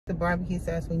The barbecue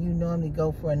sauce when you normally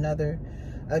go for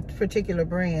a particular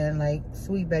brand like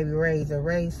Sweet Baby Ray's or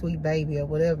Ray's Sweet Baby or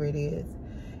whatever it is,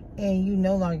 and you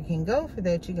no longer can go for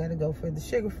that. You got to go for the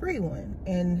sugar-free one,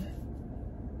 and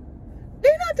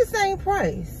they're not the same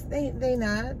price. They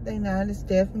not. It's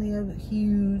definitely a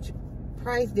huge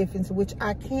price difference, which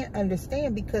I can't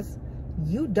understand because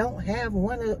you don't have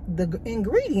one of the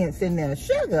ingredients in there,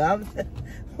 sugar.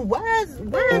 Why is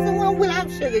the one without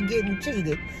sugar getting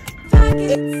cheated?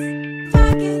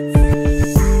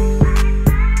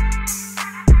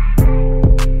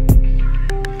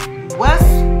 What's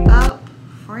up,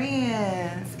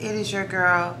 friends? It is your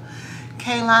girl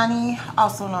Kaye Lanhi,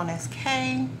 also known as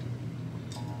Kaye,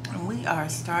 and we are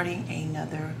starting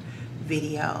another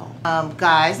video.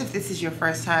 Guys, if this is your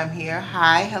first time here,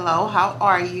 hi, hello, how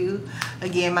are you?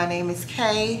 Again, my name is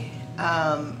Kaye,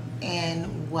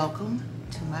 and welcome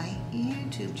to my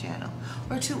YouTube channel,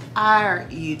 or to our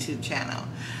YouTube channel.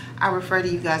 I refer to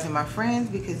you guys as my friends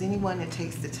because anyone that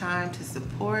takes the time to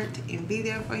support and be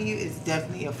there for you is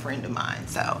definitely a friend of mine.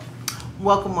 So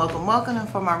welcome. And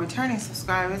for my returning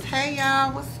subscribers, hey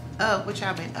y'all, what's up? What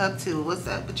y'all been up to? What's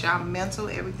up with y'all mental?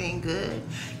 Everything good?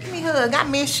 Give me a hug. I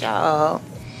miss y'all.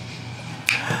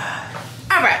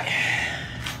 All right,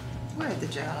 we're at the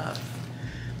job.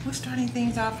 We're starting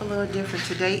things off a little different.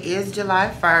 Today is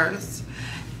July 1st,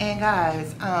 and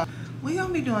guys, we're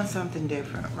gonna be doing something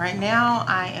different. Right now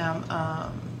I am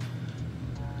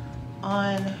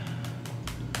on,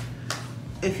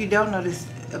 if you don't know this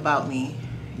about me,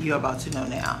 you're about to know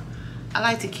now. I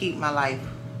like to keep my life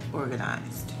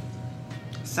organized.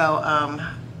 So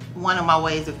one of my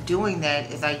ways of doing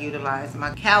that is I utilize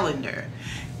my calendar,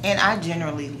 and I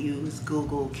generally use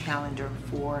Google Calendar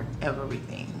for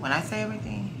everything. When I say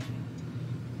everything,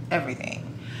 everything.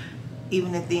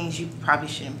 Even the things you probably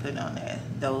shouldn't put on there.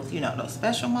 Those, you know, those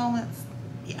special moments,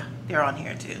 yeah, they're on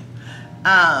here too.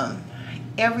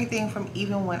 Everything from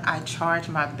even when I charge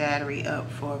my battery up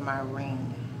for my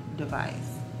Ring device.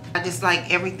 I just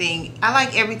like everything. I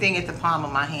like everything at the palm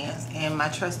of my hands, and my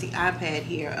trusty iPad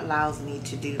here allows me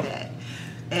to do that.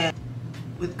 And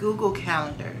with Google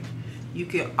Calendar, you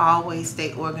can always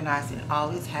stay organized and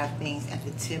always have things at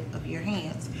the tip of your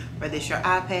hands. Whether it's your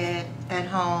iPad at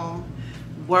home,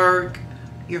 work,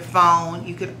 your phone,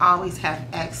 you can always have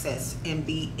access and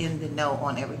be in the know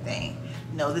on everything.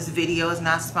 No, this video is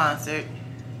not sponsored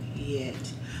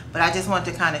yet, but I just want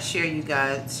to kind of share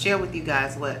with you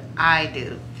guys what I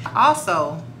do. I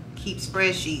also keep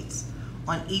spreadsheets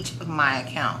on each of my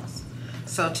accounts.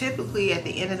 So typically at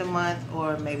the end of the month,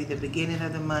 or maybe the beginning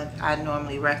of the month, I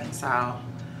normally reconcile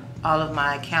all of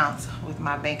my accounts with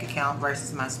my bank account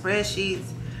versus my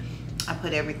spreadsheets. I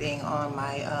put everything on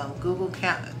my Google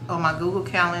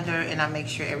Calendar, and I make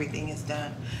sure everything is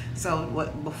done. So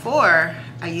before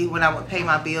when I would pay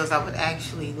my bills, I would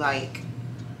actually like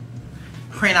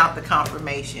print out the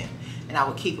confirmation, and I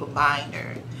would keep a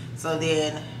binder. So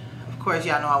then, of course,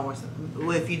 y'all know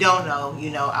well, if you don't know,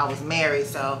 you know I was married,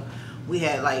 so we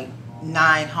had like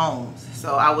 9 homes.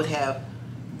 So I would have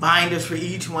binders for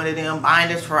each one of them,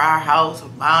 binders for our house,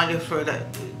 binders for the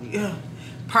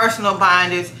personal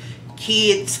binders,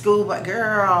 kids, school, but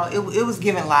girl, it was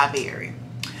giving library.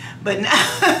 But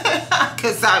now,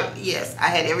 because yes, I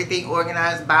had everything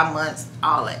organized by months,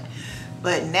 all that.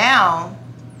 But now,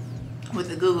 with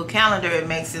the Google Calendar, it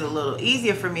makes it a little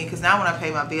easier for me, because now when I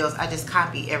pay my bills, I just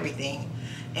copy everything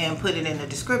and put it in the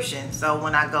description. So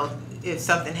when I go, if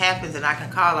something happens and I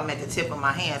can call them at the tip of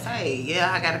my hands, hey,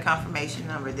 yeah, I got a confirmation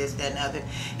number, this, that, and other.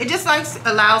 It just like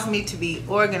allows me to be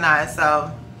organized.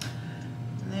 So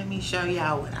let me show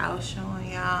y'all what I was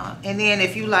showing y'all. And then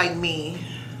if you like me,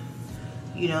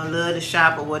 you know, love to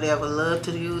shop or whatever, love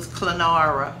to use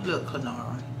Klarna. Look,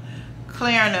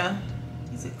 Klarna.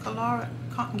 Is it Klarna?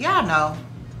 Y'all know.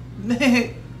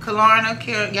 Klarna,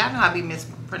 y'all know I be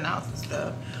mispronouncing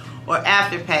stuff. Or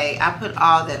Afterpay, I put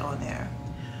all that on there.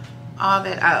 All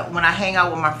that, when I hang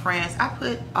out with my friends, I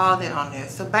put all that on there.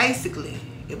 So basically,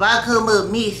 if I come up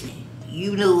missing,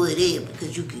 you know what it is,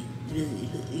 because you can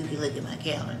look at my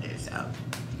calendar. So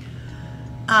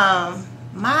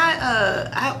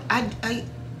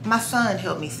my son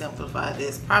helped me simplify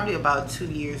this probably about 2 or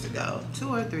 3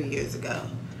 years ago.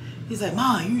 He's like,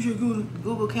 Mom, use your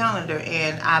Google Calendar,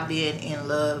 and I've been in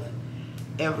love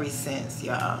ever since,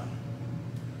 y'all.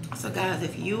 So guys,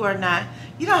 if you are not,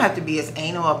 you don't have to be as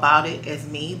anal about it as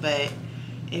me, but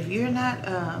if you're not,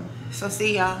 so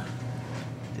see y'all,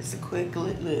 just a quick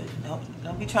look.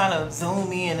 Don't be trying to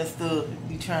zoom in and stuff,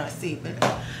 be trying to see, but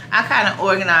I kind of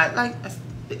organize like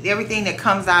everything that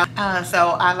comes out.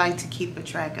 So I like to keep a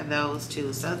track of those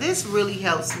too. So this really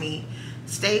helps me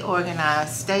stay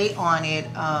organized, stay on it.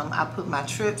 I put my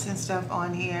trips and stuff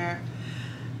on here.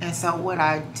 And so what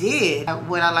I did,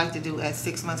 what I like to do at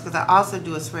 6 months, because I also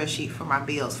do a spreadsheet for my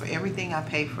bills, for everything I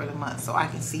pay for the month, so I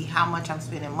can see how much I'm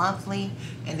spending monthly,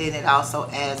 and then it also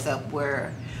adds up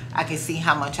where I can see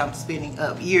how much I'm spending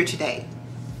up year to date.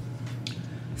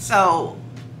 So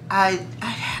I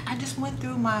just went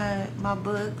through my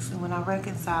books, and when I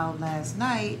reconciled last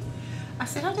night, I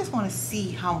said I just want to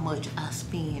see how much I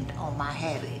spend on my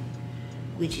habit,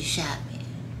 which is shopping.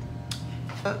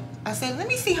 I said, let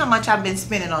me see how much I've been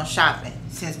spending on shopping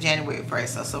since January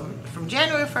 1st. So from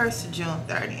January 1st to June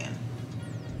 30th.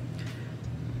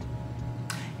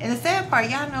 And the sad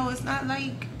part, y'all know it's not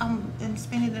like I'm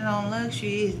spending it on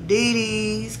luxury. It's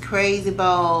ditties, crazy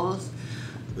balls,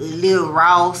 a little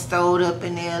Ross stowed up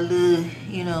in there, a little,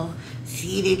 you know,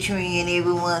 city trend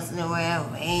every once in a while,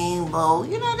 rainbow,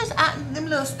 you know, just them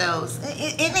little stoves.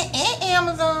 And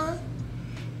Amazon.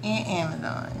 And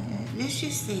Amazon. Let's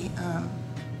just see,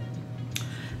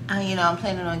 you know, I'm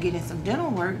planning on getting some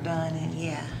dental work done, and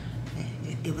yeah,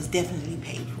 it was definitely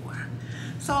paid for.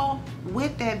 So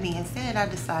with that being said, I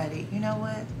decided, you know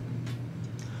what,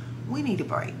 we need a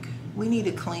break. We need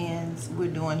a cleanse. We're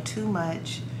doing too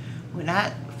much. We're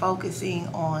not focusing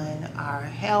on our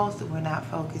health. We're not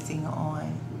focusing on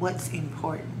what's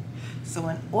important. So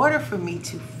in order for me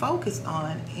to focus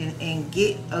on and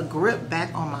get a grip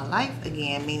back on my life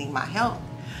again, meaning my health,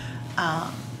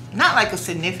 not like a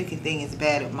significant thing is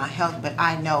bad with my health, but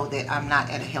I know that I'm not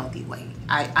at a healthy weight.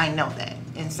 I know that.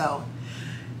 And so,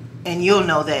 and you'll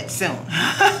know that soon.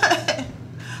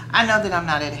 I know that I'm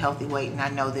not at a healthy weight, and I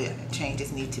know that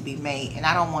changes need to be made, and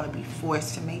I don't want to be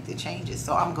forced to make the changes.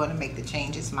 So I'm going to make the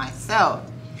changes myself.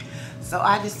 So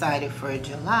I decided for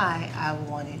July, I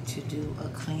wanted to do a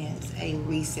cleanse, a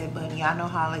reset button. Y'all know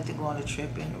how I like to go on a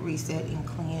trip and reset and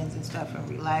cleanse and stuff and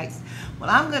relax. What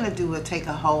I'm going to do is take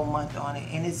a whole month on it,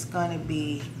 and it's going to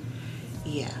be,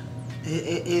 yeah,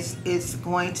 it's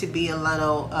going to be a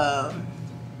little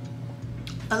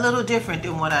different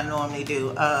than what I normally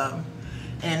do.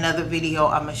 In another video,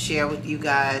 I'm going to share with you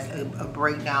guys a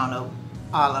breakdown of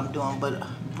all I'm doing, but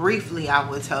briefly, I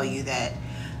will tell you that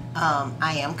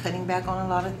I am cutting back on a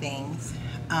lot of things.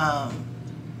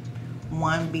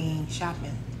 One being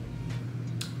shopping.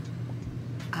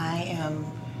 I am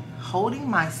holding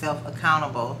myself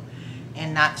accountable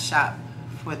and not shop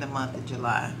for the month of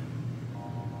July.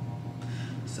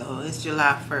 So it's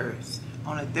July 1st.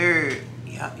 On the 3rd,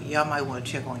 y'all might want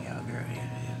to check on y'all, girl.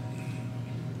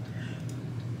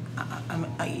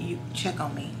 You check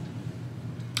on me.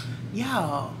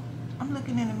 Y'all, I'm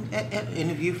looking at in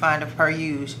the viewfinder per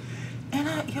use, and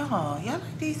y'all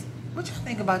like these? What y'all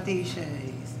think about these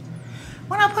shades?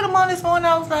 When I put them on this morning,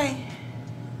 I was like,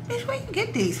 bitch, where you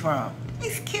get these from?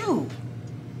 These cute.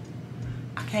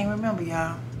 I can't remember,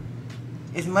 y'all.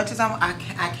 As much as I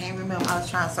can't remember. I was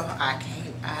trying so I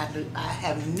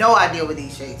have no idea where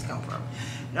these shades come from.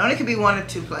 It only could be one or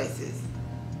two places.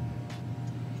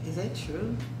 Is that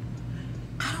true?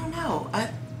 I don't know.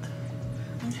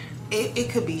 It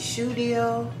could be Shoe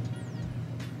Deal,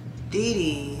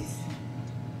 Didi's,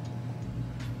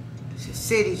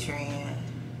 City Trend.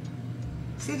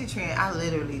 City Trend, I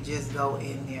literally just go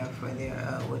in there for their,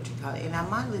 what you call it. And I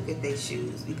might look at their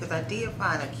shoes, because I did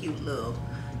find a cute little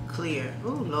clear. Oh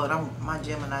Lord, I'm my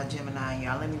Gemini,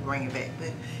 y'all. Let me bring it back.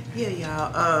 But yeah,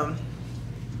 y'all.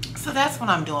 So that's what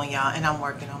I'm doing, y'all. And I'm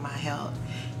working on my health.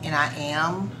 And I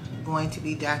am going to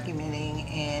be documenting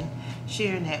and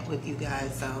sharing that with you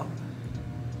guys. So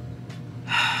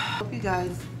hope you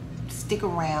guys stick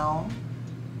around,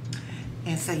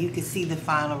 and so you can see the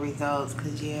final results,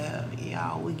 because yeah,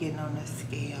 y'all, we're getting on the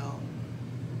scale.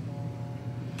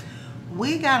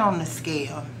 We got on the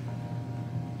scale,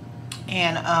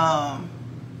 and I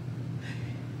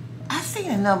seen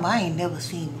a number I ain't never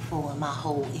seen before in my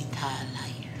whole entire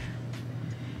life.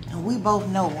 And we both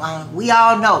know, we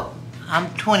all know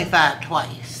I'm 25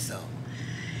 twice, so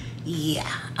yeah.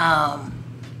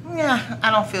 Yeah, I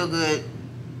don't feel good.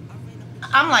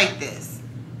 I'm like this.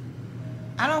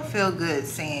 I don't feel good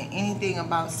saying anything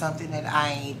about something that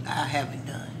I haven't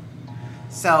done.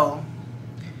 So,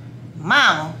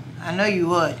 Mama, I know you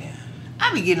would.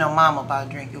 I be getting on Mama about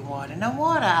drinking water. Now,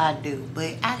 water I do,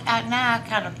 but now I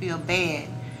kind of feel bad,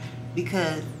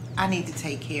 because I need to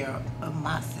take care of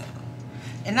myself.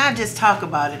 And not just talk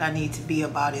about it, I need to be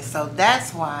about it. So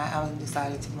that's why I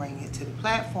decided to bring it to the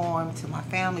platform, to my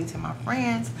family, to my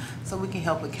friends, so we can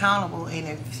help accountable. And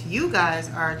if you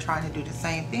guys are trying to do the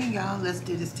same thing, y'all, let's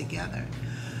do this together.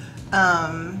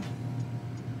 Other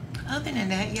than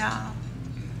that, y'all,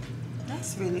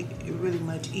 that's really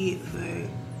much it for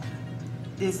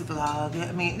this vlog.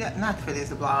 I mean, not for this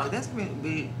vlog. That's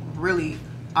really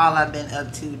all I've been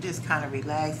up to. Just kind of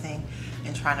relaxing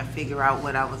and trying to figure out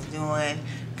what I was doing.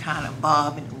 Kind of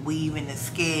bobbing and weaving the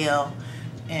scale.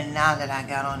 And now that I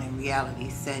got on in reality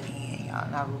set in, y'all,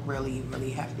 and I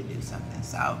really have to do something.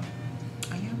 So, are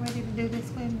y'all ready to do this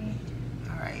with me?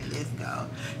 All right, let's go.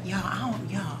 Y'all,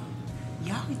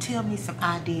 y'all tell me some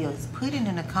ideas. Put it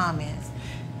in the comments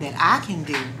that I can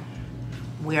do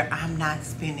where I'm not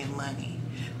spending money.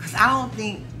 Because I don't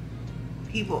think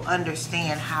people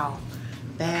understand how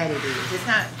bad it is.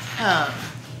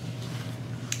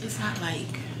 It's not like,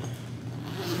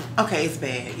 okay, it's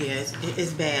bad. Yes,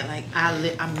 it's bad. Like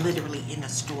I'm literally in a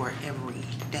store every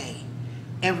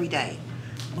day.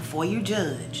 Before you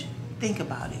judge, think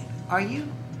about it. Are you?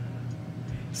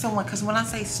 Because when I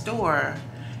say store,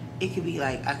 it could be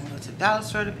like I can go to the dollar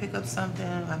store to pick up something.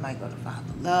 I might go to Five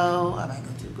Below. I might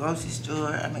go to the grocery store.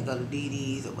 I might go to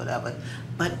DD's or whatever.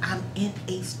 But I'm in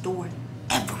a store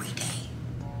every day.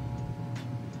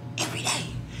 Every day.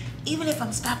 Even if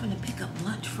I'm stopping to pick up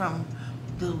lunch from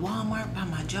the Walmart by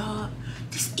my job,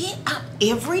 just eat out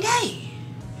every day.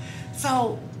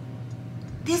 So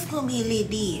this gonna be a little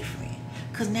different.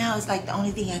 Cause now it's like the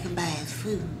only thing I can buy is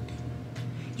food.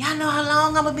 Y'all know how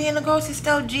long I'm gonna be in the grocery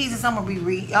store? Jesus, I'm gonna be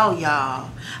oh y'all.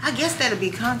 I guess that'll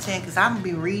be content because I'm gonna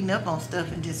be reading up on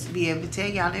stuff and just be able to tell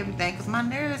y'all everything because my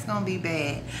nerves gonna be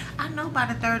bad. I know by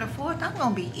the 3rd or 4th I'm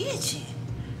gonna be itching.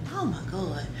 Oh my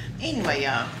God. Anyway,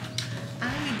 y'all,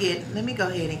 let me go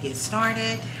ahead and get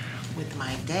started with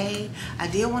my day. I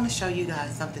did want to show you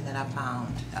guys something that I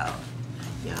found. So,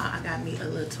 y'all, I got me a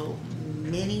little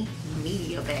mini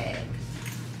media bag.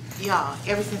 Y'all,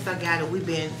 ever since I got it, we've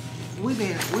been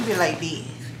like this.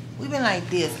 We've been like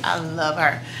this. I love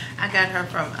her. I got her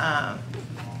from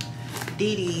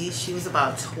DD's. She was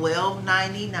about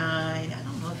 $12.99. I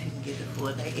don't know if you can get it for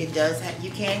it. It does have,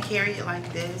 you can carry it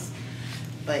like this,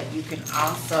 but you can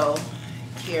also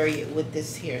carry it with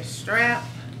this here strap,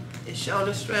 the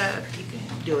shoulder strap. You can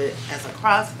do it as a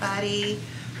crossbody.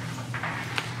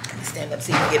 Let me stand up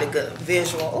so you can get a good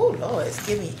visual. Oh Lord, it's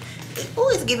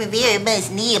giving very much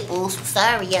nipples.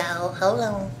 Sorry y'all. Hold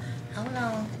on.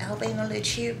 I hope ain't no little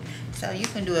chip. So you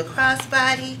can do a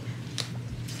crossbody.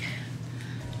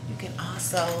 You can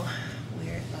also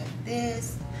wear it like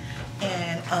this.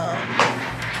 And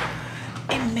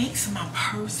it makes my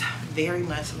purse very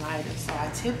much lighter. So I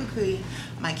typically,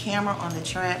 my camera on the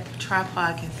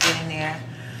tripod can fit in there.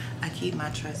 I keep my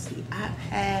trusty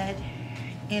iPad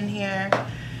in here.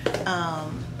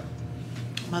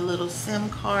 My little SIM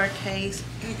card case,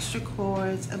 extra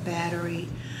cords, a battery.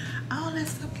 All that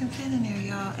stuff can fit in there,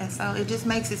 y'all. And so it just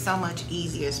makes it so much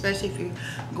easier, especially if you're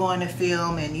going to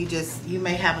film and you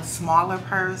may have a smaller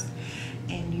purse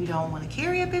and you don't want to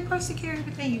carry a big purse to carry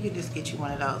everything. You can just get you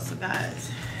one of those. So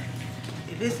guys,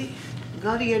 you busy?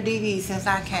 Go to your DD since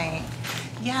I came.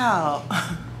 Y'all,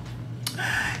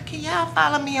 can y'all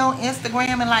follow me on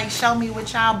Instagram and like show me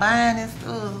what y'all buying and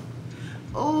stuff?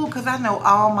 Oh, because I know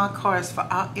all my carts for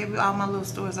all my little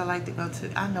stores I like to go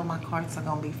to. I know my carts are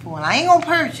going to be full. And I ain't going to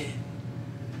purchase.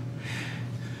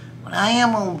 But I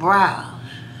am going to browse.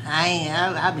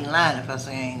 I'll be lying if I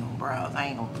say I ain't going to browse. I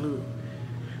ain't going to look.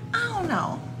 I don't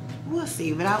know. We'll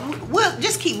see. But we'll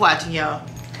just keep watching, y'all.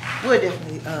 We'll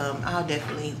definitely, I'll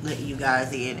definitely let you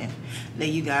guys in and let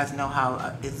you guys know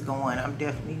how it's going. I'm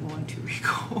definitely going to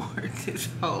record this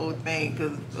whole thing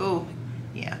because, oh,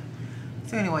 yeah.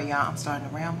 So anyway, y'all, I'm starting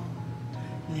to ramble.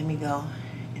 Let me go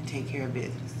and take care of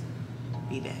business.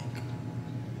 Be back.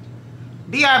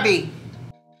 BRB.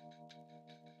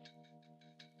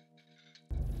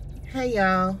 Hey,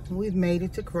 y'all. We've made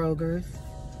it to Kroger's.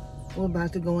 We're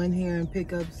about to go in here and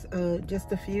pick up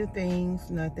just a few things.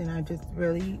 Nothing. I just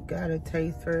really got a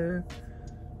taste for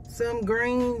some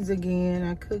greens again.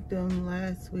 I cooked them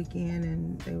last weekend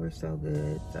and they were so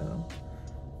good. So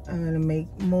I'm gonna make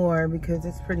more because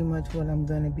it's pretty much what I'm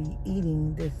gonna be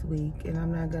eating this week, and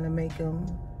I'm not gonna make them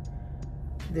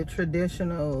the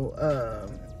traditional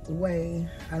way.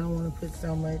 I don't want to put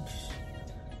so much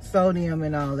sodium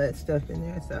and all that stuff in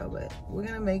there. So, but we're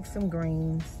gonna make some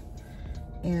greens,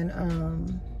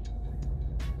 and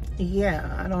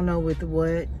yeah, I don't know with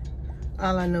what.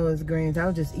 All I know is greens. I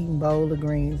was just eating bowl of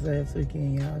greens last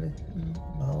weekend,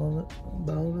 y'all.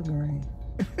 Bowl of greens.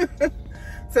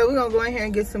 So we're gonna go in here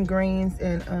and get some greens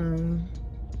and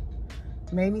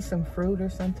maybe some fruit or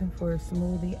something for a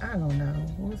smoothie. I don't know.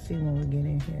 We'll see when we get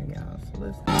in here, y'all. So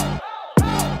let's go.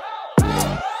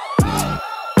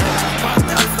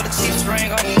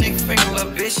 Ring on your nigga finger,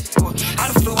 little bitch. I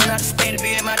done flew when I just stayed to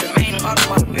be in my domain, all of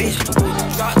my bitch.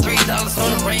 Dropped $3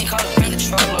 on the rain, caught up in the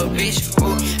truck, little bitch.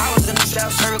 I was in the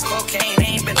South serving cocaine,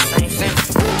 they ain't been the same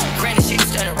since. Granny, she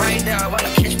standing right there while I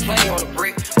catch play on the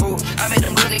brick. Ooh, I made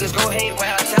them little niggas go hate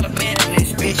while I tell a man in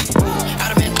this bitch. Ooh,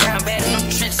 I done been down bad in them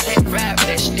trenches, had to ride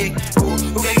with that stick. Ooh,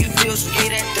 who gave you pills, who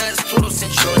gave that dust, Pluto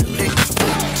sent you on the blick.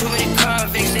 Too many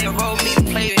convicts, they roll me to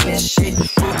play with this shit.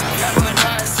 Ooh, got more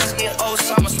nonsense, get old,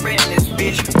 so I'ma spread this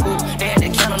bitch. Ooh, they had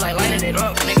the candle like lighting it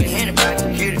up, nigga, hand it back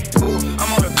and get it. Ooh,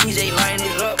 I'm on the PJ lighting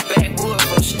it up, backwood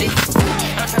for stick.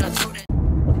 I'm trying to do that.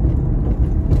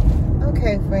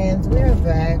 Okay, friends, we're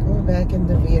back. We're back in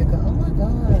the vehicle. Oh my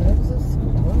God, that was a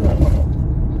squirrel.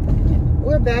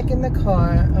 We're back in the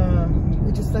car.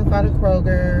 We just left out of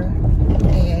Kroger,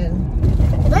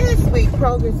 and last week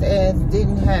Kroger's ads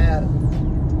didn't have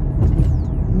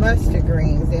mustard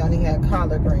greens. They only had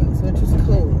collard greens, which is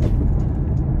cool.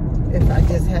 If I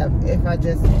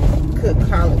just cook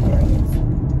collard greens.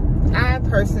 I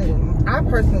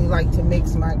personally like to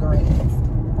mix my greens.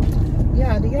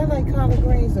 Yeah, do y'all like collard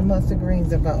greens or mustard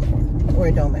greens or both? Or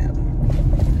it don't matter.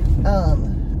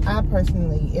 I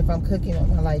personally, if I'm cooking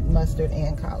them, I like mustard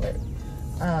and collard.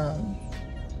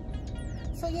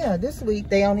 So yeah, this week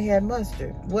they only had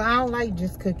mustard. Well, I don't like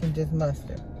just cooking just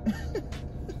mustard.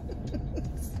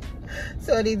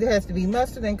 So it either has to be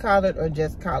mustard and collard or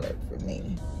just collard for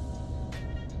me.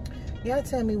 Y'all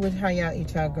tell me how y'all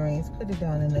eat y'all greens. Put it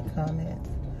down in the comments.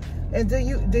 And do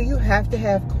you have to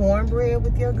have cornbread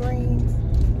with your greens?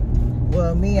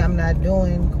 Well, me, I'm not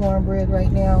doing cornbread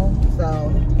right now, so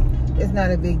it's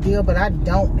not a big deal, but I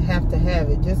don't have to have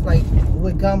it. Just like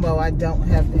with gumbo, I don't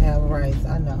have to have rice.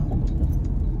 I know.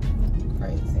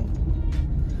 Crazy.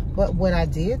 But what I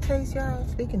did taste, y'all,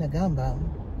 speaking of gumbo,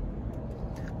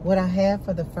 what I had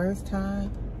for the first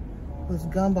time was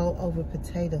gumbo over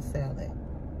potato salad.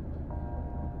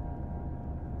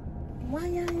 Why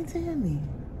y'all ain't tell me?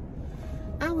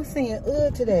 I was saying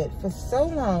ugh to that for so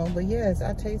long, but yes,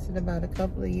 I tasted about a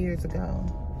couple of years ago.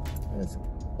 It was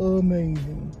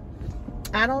amazing.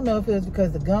 I don't know if it was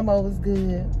because the gumbo was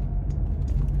good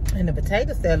and the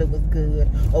potato salad was good,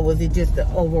 or was it just the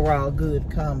overall good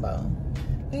combo?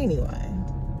 Anyway,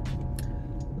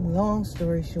 long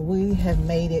story short, we have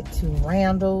made it to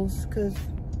Randall's, because,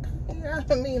 you know,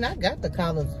 I mean, I got the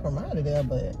collards from out of there,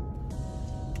 but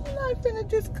I'm not finna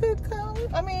just cook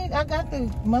collards. I mean, I got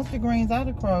the mustard greens out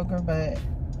of Kroger, but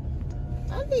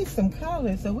I need some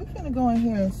collards, so we're finna go in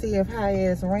here and see if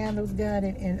high-ass Randall's got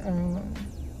it, and,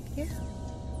 yeah,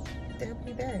 they'll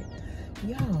be back.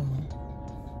 Y'all,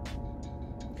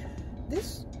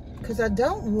 this, because I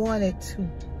don't want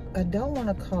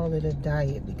to call it a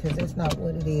diet, because that's not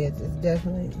what it is. It's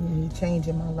definitely me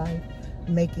changing my life,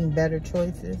 making better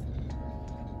choices.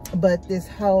 But this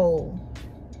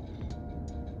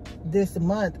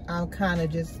month, I'm kind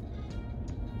of just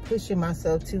pushing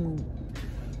myself to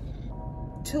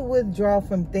withdraw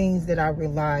from things that I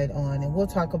relied on, and we'll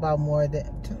talk about more of that.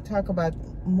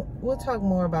 We'll talk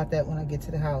more about that when I get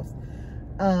to the house.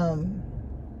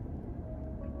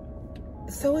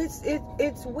 So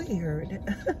it's weird.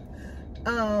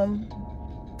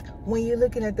 When you're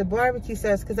looking at the barbecue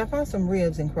sauce, because I found some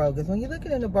ribs in Kroger's. When you're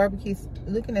looking at the barbecue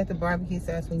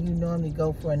sauce, when you normally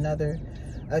go for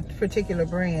a particular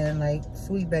brand like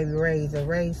Sweet Baby Ray's or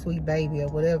Ray's Sweet Baby or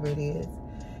whatever it is,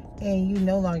 and you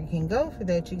no longer can go for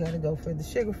that, you got to go for the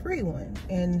sugar-free one,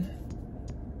 and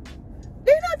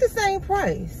they're not the same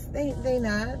price. They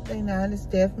not. It's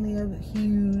definitely a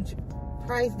huge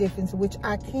price difference, which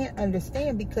I can't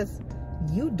understand, because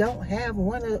you don't have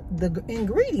one of the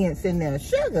ingredients in there,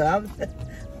 sugar.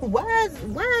 Why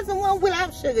is the one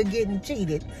without sugar getting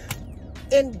cheated?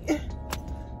 And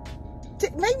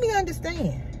make me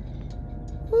understand.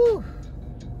 Whew.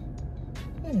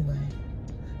 Anyway,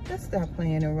 let's stop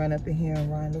playing and run up in here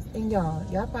and run this. And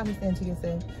y'all probably saying to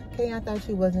yourself, Kay, I thought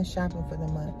you wasn't shopping for the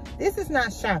month. This is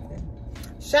not shopping.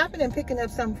 Shopping and picking up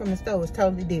something from the store is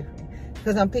totally different,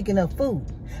 because I'm picking up food.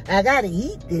 I gotta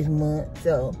eat this month,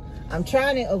 so I'm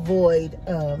trying to avoid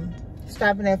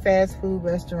stopping at fast food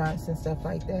restaurants and stuff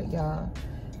like that, y'all.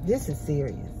 This is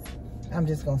serious. I'm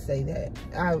just gonna say that.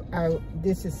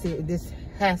 This is serious. This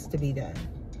has to be done.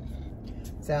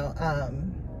 So,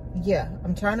 yeah,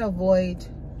 I'm trying to avoid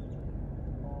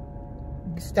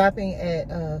stopping at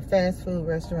fast food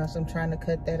restaurants. I'm trying to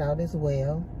cut that out as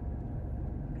well.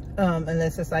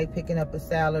 Unless it's like picking up a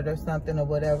salad or something or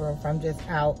whatever, if I'm just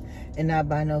out and not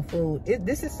buy no food.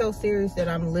 This is so serious that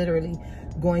I'm literally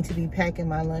going to be packing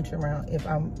my lunch around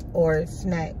or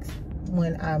snacks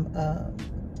when I'm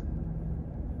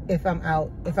if I'm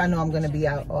out, if I know I'm going to be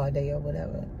out all day or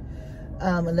whatever.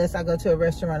 Unless I go to a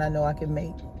restaurant I know I can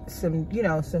make some,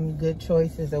 some good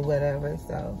choices or whatever.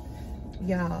 So,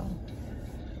 y'all,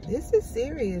 this is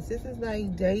serious. This is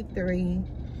like day 3.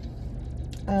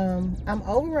 I'm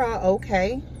overall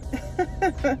okay.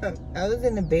 I was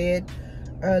in the bed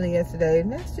early yesterday,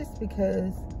 and that's just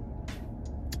because,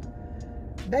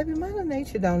 baby, Mother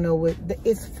Nature don't know what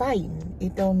it's fighting.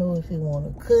 It don't know if it want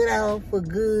to cut off for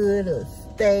good or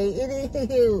stay. It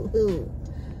is.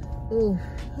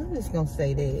 I'm just gonna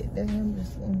say that. I'm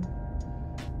just.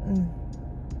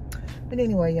 But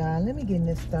anyway, y'all, let me get in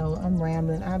this stove. I'm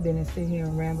rambling. I've been sitting here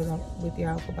and rambling with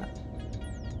y'all for about.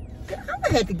 I'm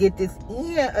gonna have to get this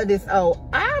end of this old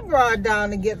eyebrow down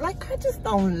to get, like, I just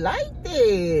don't like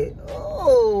that.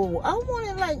 Oh, I want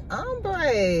it like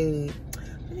ombre.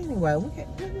 But anyway,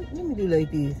 let me do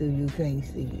like this so you can't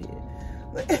see it.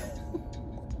 But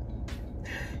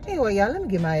anyway, y'all, let me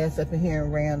get my ass up in here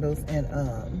in Randall's, and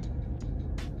I'll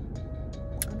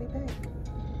be back.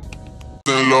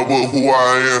 In love with who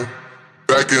I am.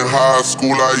 Back in high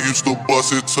school, I used to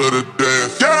bust it to the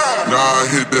dance. Yeah! Now I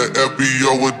hit the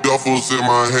FBO with duffels in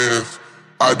my hands.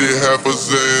 I did half a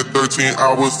Zan, 13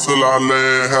 hours till I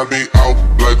land. Had me out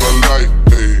like a light,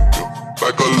 ayy.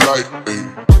 Like a light, ayy.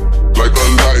 Like a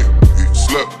light, ayy.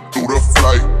 Slept through the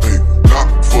flight, ayy.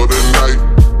 Not for the night.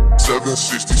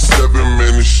 767,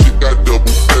 man, this shit got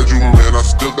double bedroom, man. I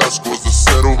still got scores to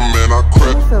settle, man. I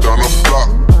cracked down the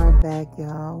block. We are back,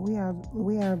 y'all.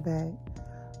 We are back.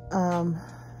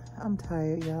 I'm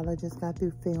tired, y'all. I just got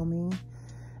through filming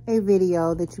a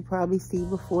video that you probably see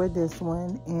before this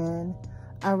one, and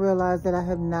I realized that I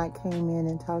have not came in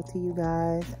and talked to you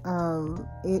guys.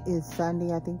 It is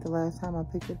Sunday. I think the last time I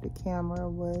picked up the camera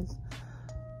was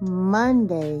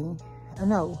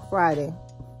Friday.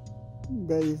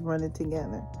 Days running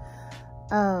together.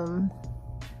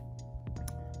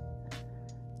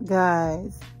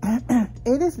 Guys,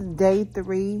 it is day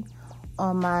 3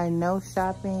 on my no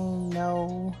shopping,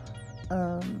 no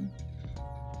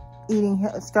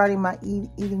starting my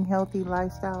eating healthy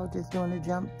lifestyle, just doing a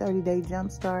 30-day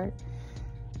jump start.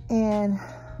 And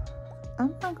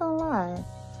I'm not gonna lie,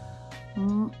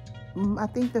 I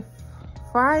think the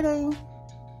Friday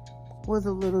was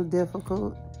a little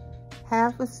difficult.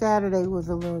 Half of Saturday was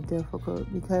a little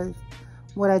difficult, because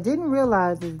what I didn't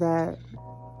realize is that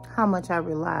how much I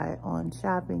rely on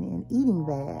shopping and eating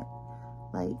bad.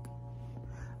 Like,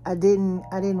 I didn't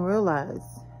realize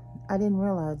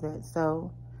that.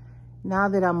 So now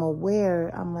that I'm aware,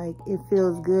 I'm like, it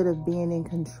feels good of being in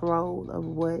control of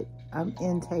what I'm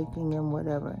intaking and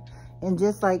whatever. And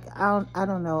just like, I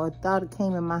don't know, a thought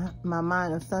came in my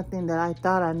mind of something that I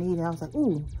thought I needed. I was like,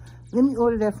 ooh, let me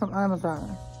order that from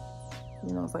Amazon.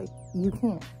 You know, it's like, you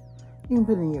can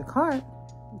put it in your cart,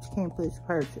 but you can't push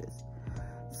purchase.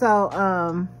 So,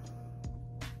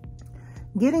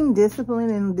 getting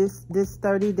disciplined in this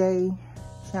 30-day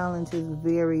challenge is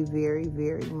very, very,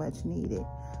 very much needed.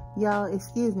 Y'all,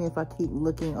 excuse me if I keep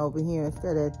looking over here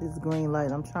instead of at this green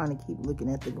light. I'm trying to keep looking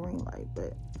at the green light,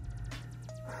 but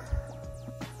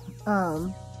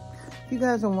if you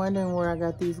guys are wondering where I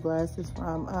got these glasses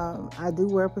from, I do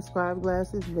wear prescribed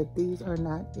glasses, but these are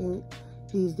not it.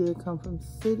 These did come from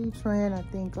City Trend, I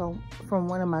think, from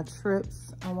one of my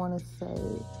trips. I want to say,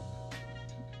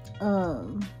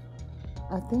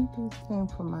 I think these came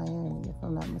from Miami, if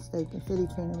I'm not mistaken. City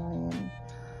Trend in Miami.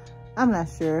 I'm not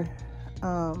sure.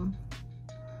 But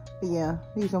yeah,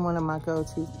 these are one of my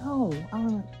go-tos. Oh,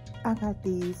 I got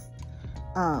these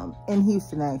in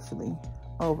Houston, actually,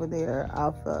 over there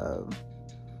off of,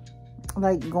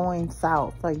 like, going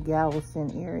south, like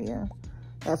Galveston area.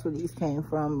 That's where these came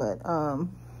from. But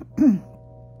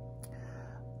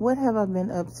what have I been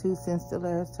up to since the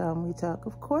last time we talked?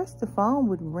 Of course, the phone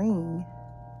would ring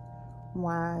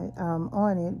while I'm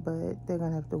on it, but they're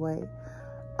gonna have to wait.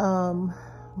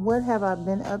 What have I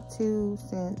been up to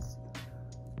since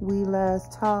we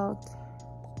last talked?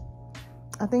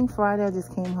 I think Friday I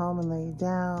just came home and laid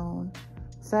down.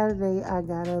 Saturday I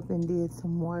got up and did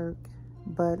some work,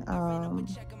 but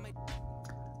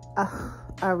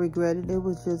I regret it. It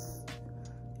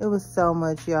was so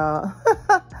much, y'all.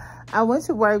 I went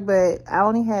to work, but I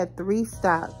only had 3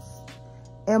 stops.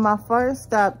 And my first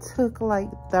stop took like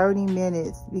 30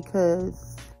 minutes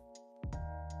because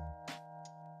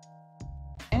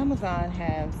Amazon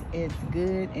has its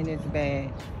good and its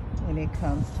bad when it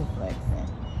comes to flexing.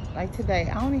 Like today,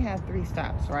 I only have 3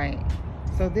 stops, right?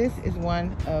 So this is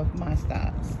one of my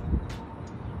stops.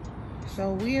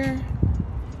 So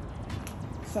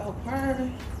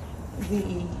per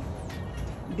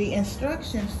the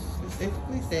instructions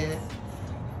specifically says,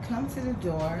 come to the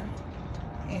door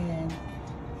and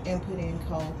input in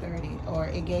code 30, or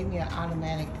it gave me an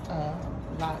automatic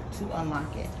lock to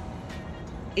unlock it.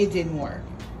 It didn't work.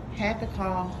 Had to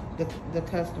call the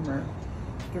customer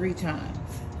 3 times.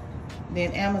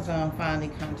 Then Amazon finally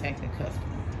contacted the customer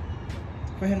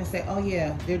for him to say, oh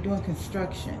yeah, they're doing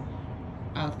construction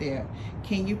out there.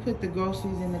 Can you put the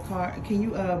groceries in the car? Can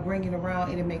you bring it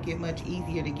around? It'll make it much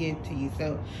easier to give to you.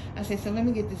 So I said, so let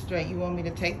me get this straight. You want me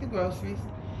to take the groceries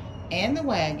and the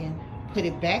wagon, put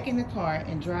it back in the car,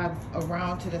 and drive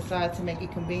around to the side to make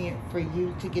it convenient for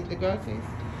you to get the groceries?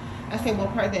 I said, well,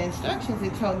 per the instructions,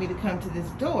 it told me to come to this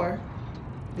door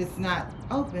that's not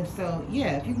open. So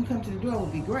yeah, if you can come to the door, it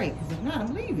would be great. Because if not,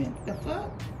 I'm leaving. The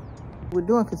fuck? We're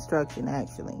doing construction,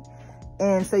 actually.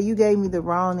 And so you gave me the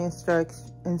wrong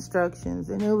instructions.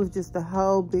 And it was just a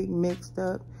whole big mixed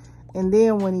up. And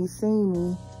then when he seen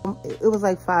me, it was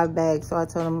like 5 bags. So I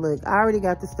told him, look, I already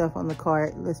got the stuff on the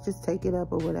cart. Let's just take it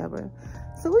up or whatever.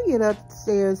 So we get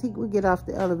upstairs. We get off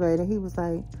the elevator. He was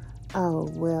like,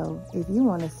 oh, well, if you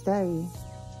want to stay,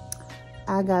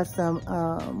 I got some,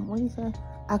 what do you say?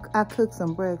 I cooked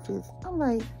some breakfast. I'm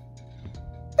like,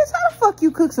 bitch, how the fuck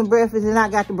you cook some breakfast and I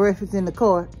got the breakfast in the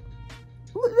car?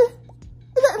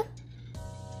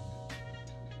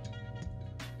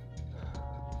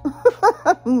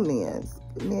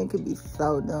 Man could be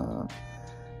so dumb.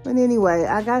 But anyway,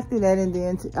 I got through that, and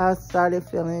then I started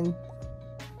feeling,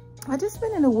 I just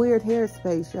been in a weird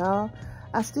headspace, y'all.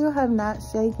 I still have not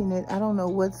shaken it. I don't know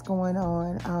what's going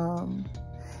on.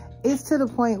 It's to the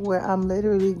point where I'm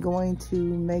literally going to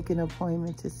make an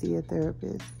appointment to see a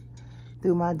therapist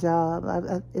through my job.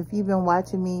 If you've been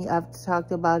watching me, I've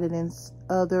talked about it in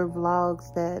other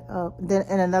vlogs that,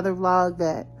 in another vlog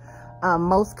that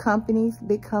most companies,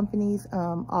 big companies,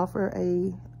 offer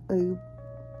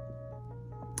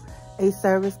a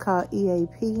service called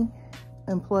EAP,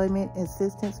 Employment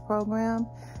Assistance Program.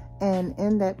 And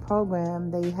in that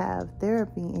program, they have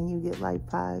therapy, and you get like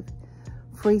 5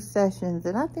 free sessions.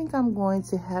 And I think I'm going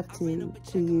to have to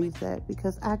use that,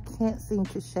 because I can't seem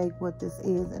to shake what this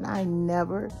is. And I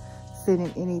never sit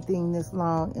in anything this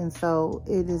long. And so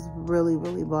it is really,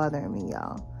 really bothering me,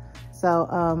 y'all. So,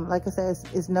 like I said,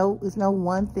 it's no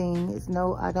one thing.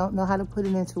 I don't know how to put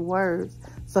it into words.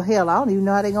 So hell, I don't even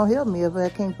know how they're gonna help me if I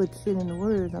can't put shit into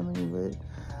words. I mean, but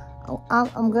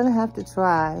I'm gonna have to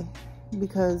try,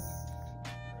 because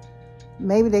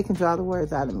maybe they can draw the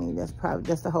words out of me. That's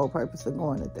the whole purpose of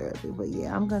going to therapy. But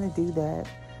yeah, I'm gonna do that.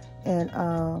 And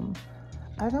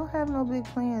I don't have no big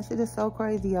plans. It is so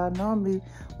crazy, y'all. Normally,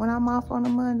 when I'm off on a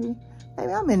Monday,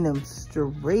 baby, I'm in them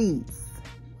streets.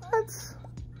 What?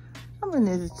 I'm in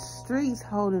the streets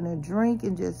holding a drink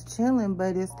and just chilling.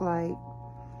 But it's like,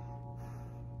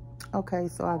 okay,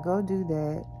 so I go do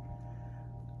that.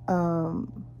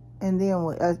 And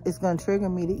then it's gonna trigger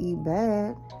me to eat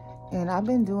bad. And I've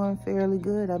been doing fairly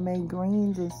good. I made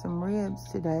greens and some ribs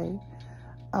today.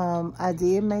 I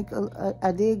did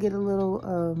get a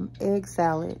little egg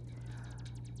salad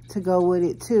to go with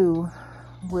it too.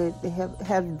 They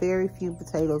have very few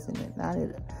potatoes in it. Not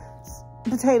a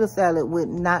potato salad with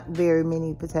not very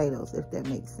many potatoes, if that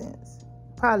makes sense.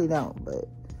 Probably don't, but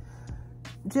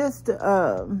just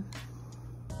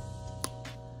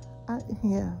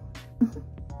yeah.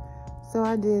 So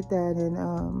I did that, and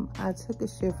I took a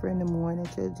shifter in the morning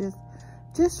to just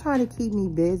try to keep me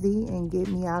busy and get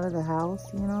me out of the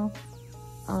house, you know.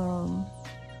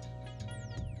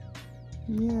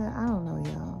 Yeah, I don't know,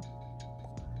 y'all.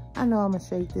 I know I'm gonna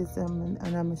shake this and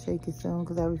I'm gonna shake it soon,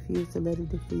 because I refuse to let it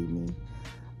defeat me.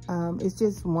 It's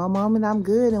just one moment I'm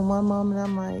good, and one moment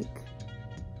I'm like,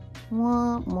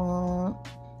 womp womp.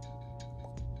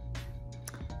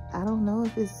 I don't know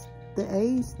if it's the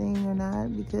age thing or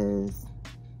not, because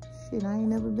shit, I ain't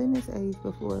never been this age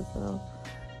before, so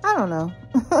I don't know.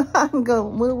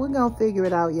 We're gonna figure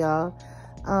it out, y'all.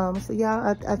 So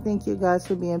y'all, I think you guys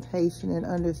should be impatient and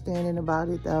understanding about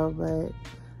it though, but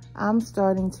I'm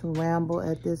starting to ramble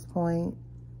at this point.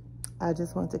 I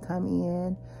just want to come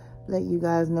in, let you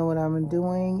guys know what I'm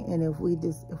doing, and if we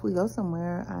go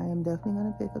somewhere, I am definitely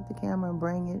gonna pick up the camera and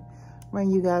bring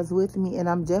you guys with me. And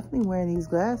I'm definitely wearing these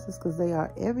glasses because they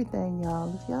are everything,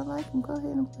 y'all. If y'all like them, go ahead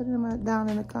and put them down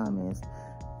in the comments.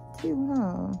 Cute,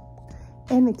 huh?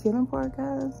 And the killing part,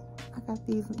 guys, I got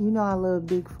these. You know I love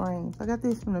big frames. I got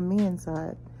these from the men's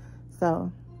side.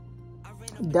 So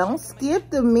don't skip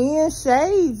the men's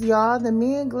shades, y'all. The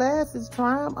men glasses,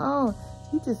 try them on.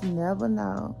 You just never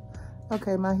know.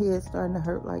 Okay, my head's starting to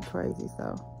hurt like crazy,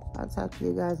 so I'll talk to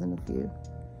you guys in a few.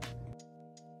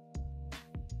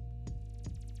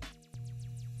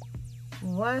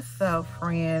 What's up,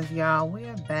 friends? Y'all, we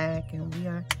are back, and we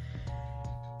are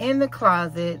in the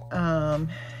closet.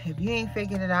 If you ain't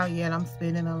figured it out yet, I'm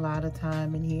spending a lot of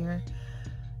time in here,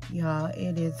 y'all.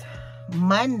 It is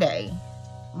Monday,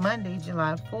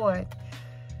 July 4th,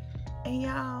 and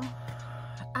y'all,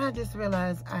 I just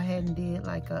realized I hadn't did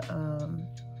like a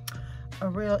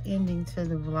real ending to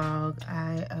the vlog.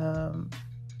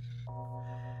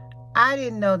 I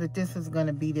didn't know that this was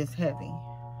gonna be this heavy.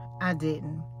 I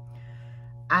didn't.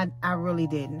 I really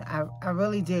didn't. I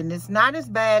really didn't. It's not as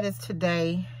bad as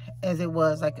today as it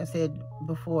was, like I said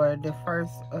before, the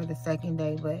first or the second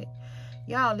day. But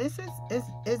y'all, this is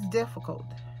it's difficult.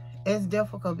 It's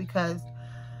difficult because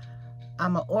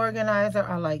I'm an organizer.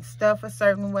 I like stuff a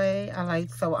certain way.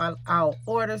 I'll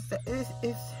order stuff.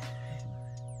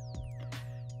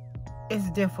 It's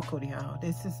difficult, y'all.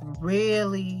 This is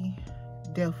really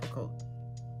difficult.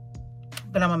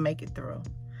 But I'm gonna make it through.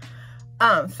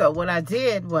 So what I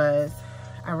did was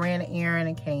I ran an errand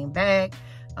and came back.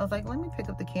 I was like, let me pick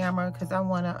up the camera because I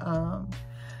want to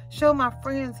show my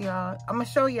friends, y'all. I'm going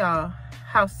to show y'all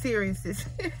how serious this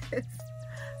is,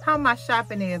 how my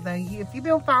shopping is. Now, if you've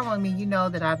been following me, you know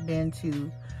that I've been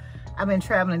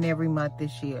traveling every month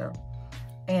this year.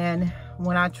 And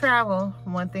when I travel,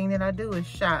 one thing that I do is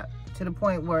shop, to the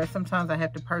point where sometimes I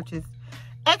have to purchase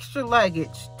extra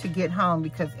luggage to get home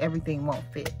because everything won't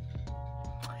fit.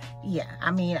 Yeah, I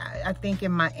mean, I think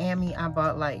in Miami, I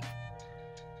bought like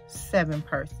 7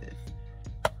 purses.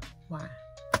 Why?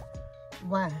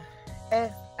 I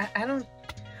don't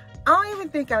even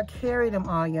think I carried them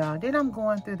all, y'all. Then I'm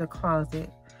going through the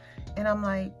closet and I'm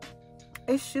like,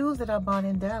 it's shoes that I bought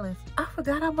in Dallas. I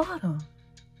forgot I bought them.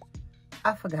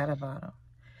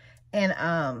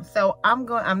 And so I'm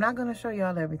not gonna show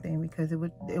y'all everything because it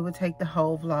would take the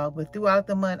whole vlog. But throughout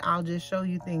the month, I'll just show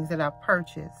you things that I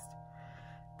purchased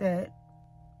that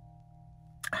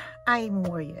I ain't even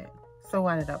wore yet. So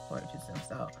why did I purchase them?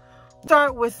 So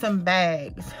start with some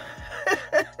bags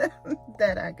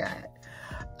that I got.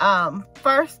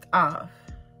 First off,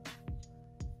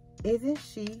 isn't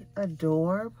she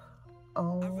adorable?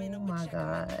 Oh my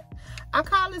God. I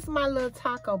call this my little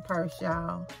taco purse,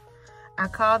 y'all. I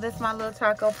call this my little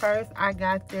taco purse. I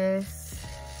got this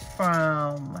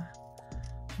from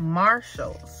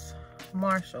Marshall's.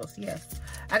 Yes.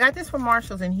 I got this from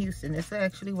Marshall's in Houston. This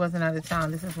actually wasn't out of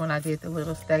town. This is when I did the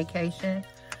little staycation.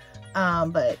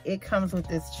 But it comes with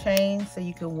this chain so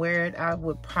you can wear it. I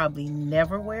would probably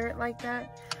never wear it like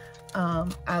that.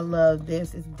 I love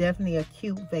this. It's definitely a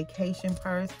cute vacation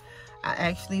purse. I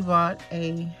actually bought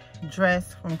a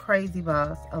dress from Crazy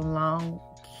Boss, a long,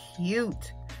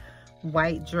 cute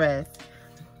white dress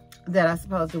that I'm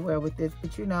supposed to wear with this.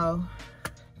 But you know,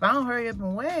 if I don't hurry up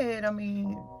and wear it, I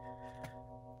mean,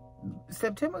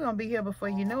 September gonna be here before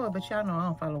you know it. But y'all know I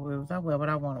don't follow rules. I wear what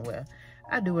I want to wear.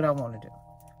 I do what I want to do.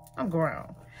 I'm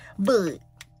grown. But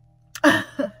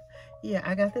yeah,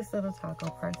 I got this little taco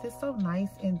purse. It's so nice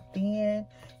and thin.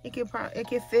 It can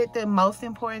fit the most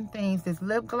important things: this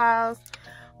lip gloss,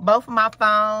 both of my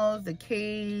phones, the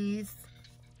keys,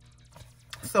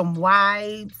 some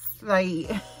wipes. Like,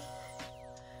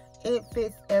 it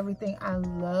fits everything. I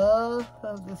love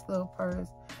this little purse.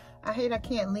 I hate I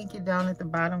can't link it down at the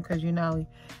bottom because, you know,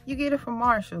 you get it from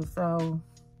Marshall. So,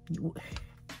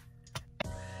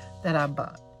 that I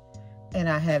bought and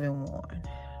I haven't worn.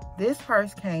 This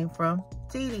purse came from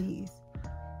DD's.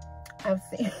 I've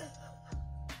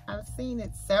seen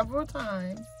it several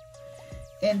times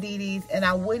in DD's and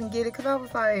I wouldn't get it because I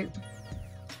was like,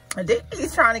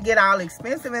 DD's trying to get all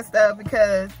expensive and stuff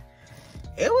because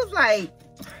it was like,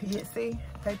 yeah, see,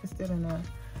 paper's still in there.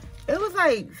 It was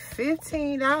like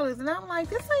 $15 and I'm like,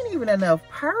 this ain't even enough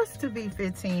purse to be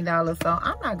 $15, so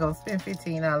I'm not gonna spend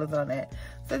 $15 on that.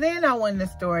 So then I went in the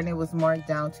store and it was marked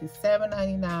down to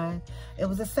 $7.99. It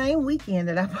was the same weekend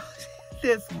that I bought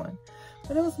this one,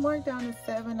 but it was marked down to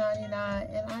 $7.99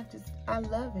 and I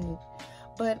love it.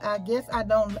 But I guess I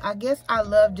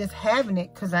love just having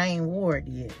it because I ain't wore it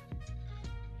yet.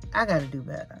 I gotta do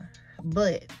better.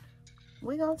 But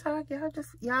we gonna talk.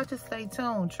 Y'all just stay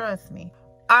tuned. Trust me.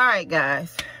 All right,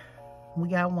 guys. We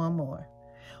got one more.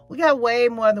 We got way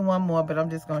more than one more, but I'm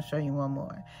just gonna show you one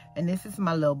more. And this is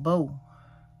my little boo.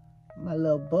 My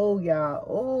little boo, y'all.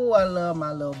 Oh, I love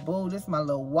my little boo. This is my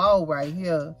little wall right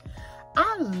here.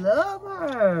 I love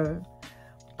her,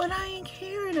 but I ain't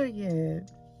carried her yet.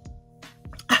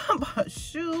 I bought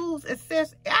shoes,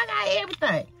 accessories. I got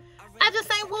everything. I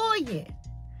just ain't wore it yet.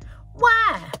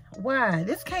 Why?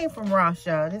 This came from Ross,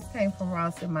 y'all. This came from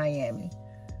Ross in Miami.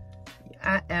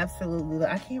 I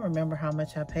can't remember how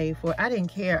much I paid for it. I didn't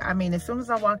care. I mean, as soon as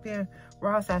I walked in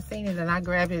Ross, I seen it and I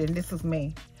grabbed it and this was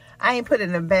me. I ain't put it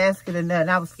in a basket or nothing.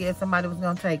 I was scared somebody was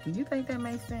gonna take it. You think that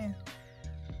makes sense?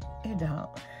 It don't.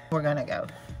 We're gonna go.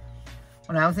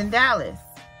 When I was in Dallas,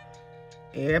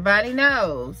 everybody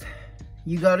knows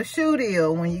you go to Shoe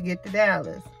Deal when you get to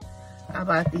Dallas. I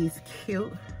bought these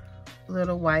cute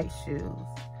little white shoes.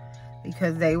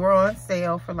 because they were on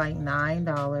sale for like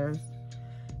 $9.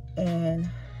 And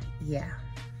yeah,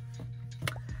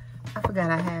 I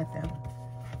forgot I had them.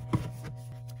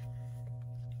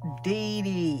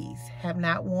 DD's, have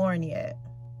not worn yet.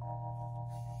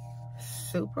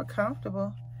 Super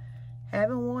comfortable.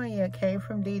 Haven't worn yet. Came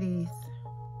from DD's.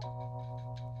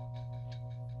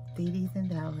 DD's in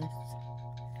Dallas.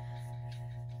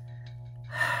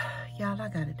 Y'all, I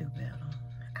gotta do better.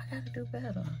 I gotta do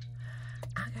better.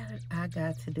 I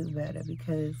got to do better,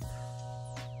 because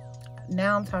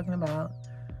now I'm talking about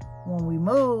when we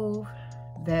move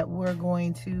that we're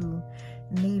going to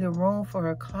need a room for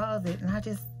a closet, and I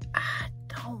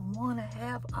don't want to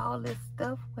have all this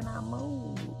stuff when I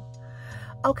move.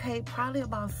 Okay, probably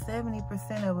about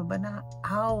 70% of it, but not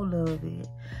all of it.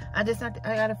 I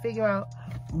gotta figure out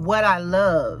what I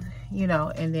love, you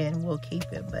know, and then we'll keep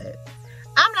it. But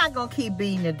I'm not gonna keep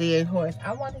beating a dead horse.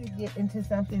 I wanted to get into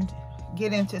something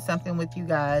with you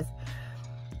guys.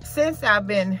 Since I've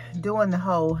been doing the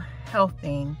whole health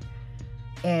thing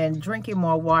and drinking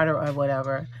more water or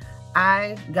whatever,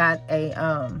 I got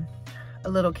a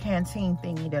little canteen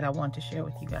thingy that I want to share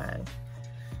with you guys.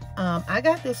 I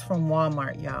got this from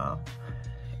Walmart, y'all.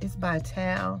 It's by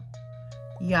Tal.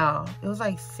 Y'all, it was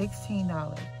like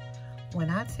 $16.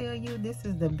 When I tell you this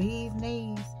is the bee's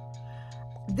knees,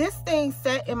 this thing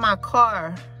sat in my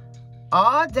car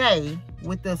all day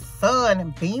with the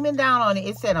sun beaming down on it.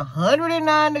 It said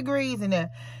 109 degrees in there,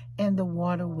 and the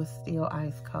water was still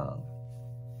ice cold.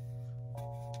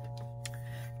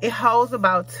 It holds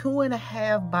about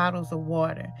 2.5 bottles of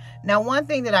water. Now, one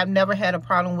thing that I've never had a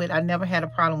problem with, I never had a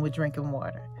problem with drinking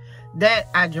water. That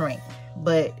I drink,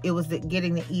 but it was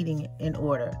getting the eating in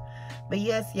order. But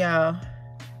yes, y'all,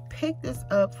 pick this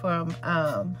up from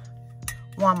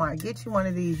Walmart. Get you one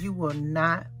of these. You will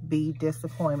not be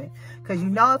disappointed, because you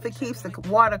know if it keeps the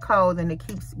water cold, then it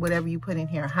keeps whatever you put in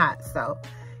here hot. So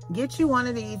get you one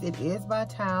of these. It is by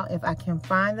Tal. If I can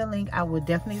find the link, I will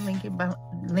definitely link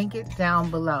it down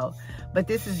below. But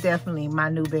this is definitely my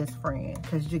new best friend,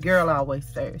 because your girl always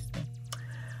thirsty.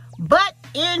 But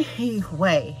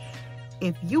anyway,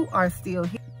 if you are still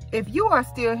here,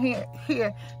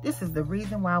 this is the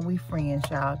reason why we friends,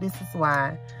 y'all. This is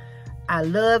why I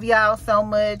love y'all so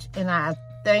much, and I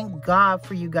thank God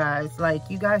for you guys. Like,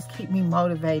 you guys keep me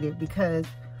motivated, because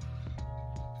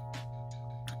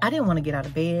I didn't want to get out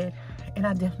of bed, and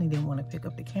I definitely didn't want to pick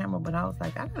up the camera, but I was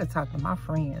like, I gotta talk to my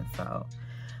friends. So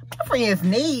my friends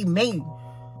need me.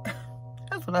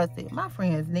 That's what I said. My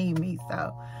friends need me.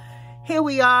 So here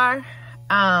we are.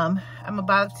 I'm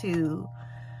about to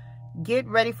get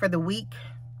ready for the week.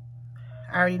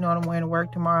 I already know what I'm wearing to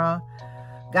work tomorrow.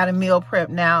 Got a meal prep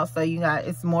now, so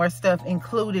it's more stuff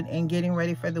included in getting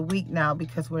ready for the week now,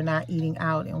 because we're not eating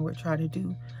out and we're trying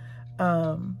to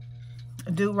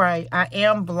do right. I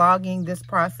am blogging this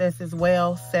process as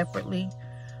well separately.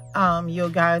 You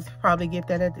guys probably get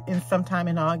that sometime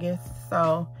in August,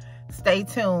 so stay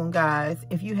tuned, guys.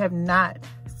 If you have not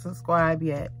subscribed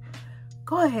yet,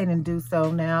 go ahead and do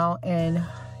so now. And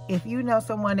if you know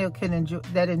someone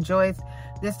that enjoys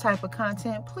this type of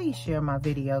content, please share my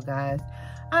video, guys.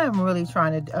 I am really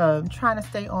trying to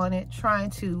stay on it, trying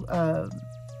to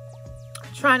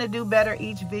do better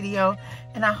each video,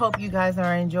 and I hope you guys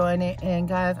are enjoying it. And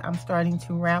guys, I'm starting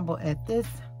to ramble at this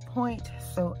point,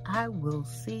 so I will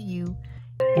see you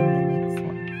in the next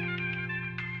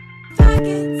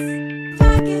one.